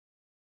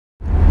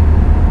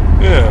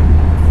Yeah.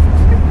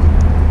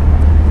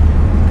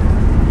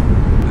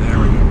 There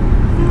we go.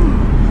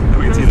 Now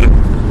we can see that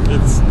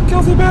it's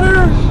Kelsie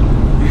better.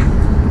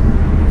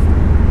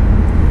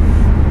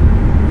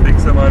 Big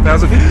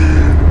semi-thousand. Oh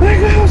my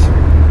gosh.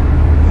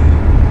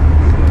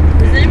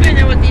 Does anybody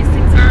know what these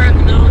things are in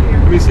the middle here?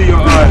 Let me see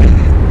your eye.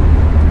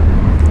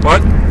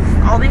 What?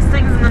 All these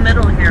things in the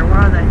middle here,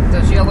 what are they?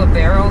 Those yellow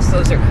barrels,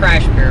 those are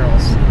crash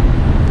barrels.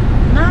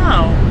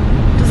 No.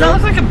 Does that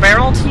look like a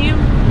barrel to you?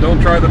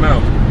 Don't try them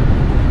out.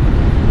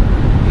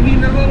 You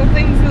mean the little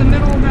things in the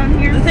middle down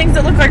here? The things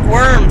that look like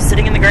worms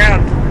sitting in the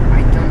ground.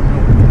 I don't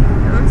know.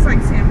 It looks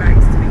like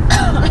sandbags to me.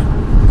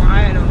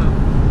 I don't know.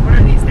 What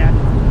are these, Dad?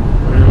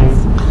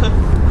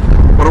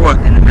 What or what?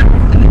 In the middle,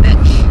 in the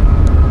ditch.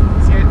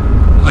 See it?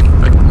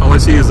 All I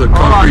see is a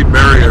concrete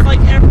barrier. It's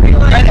like every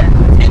Right there.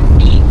 10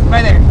 feet.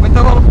 Right there, with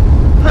the little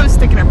post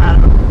sticking up out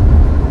of it.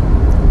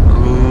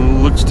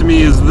 Looks to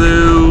me as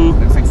though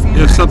Looks like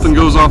sandbags. if something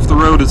goes off the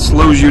road, it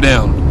slows you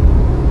down.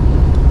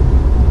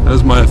 That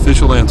is my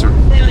official answer.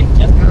 They like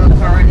just A little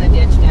car in the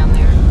ditch down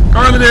there.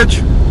 Car in the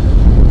ditch.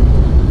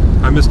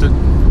 I missed it.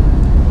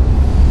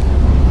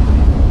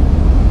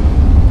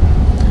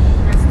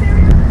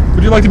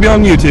 Would you like to be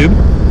on YouTube?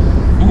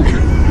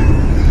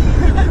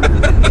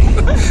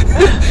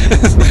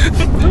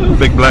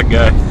 Big black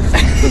guy.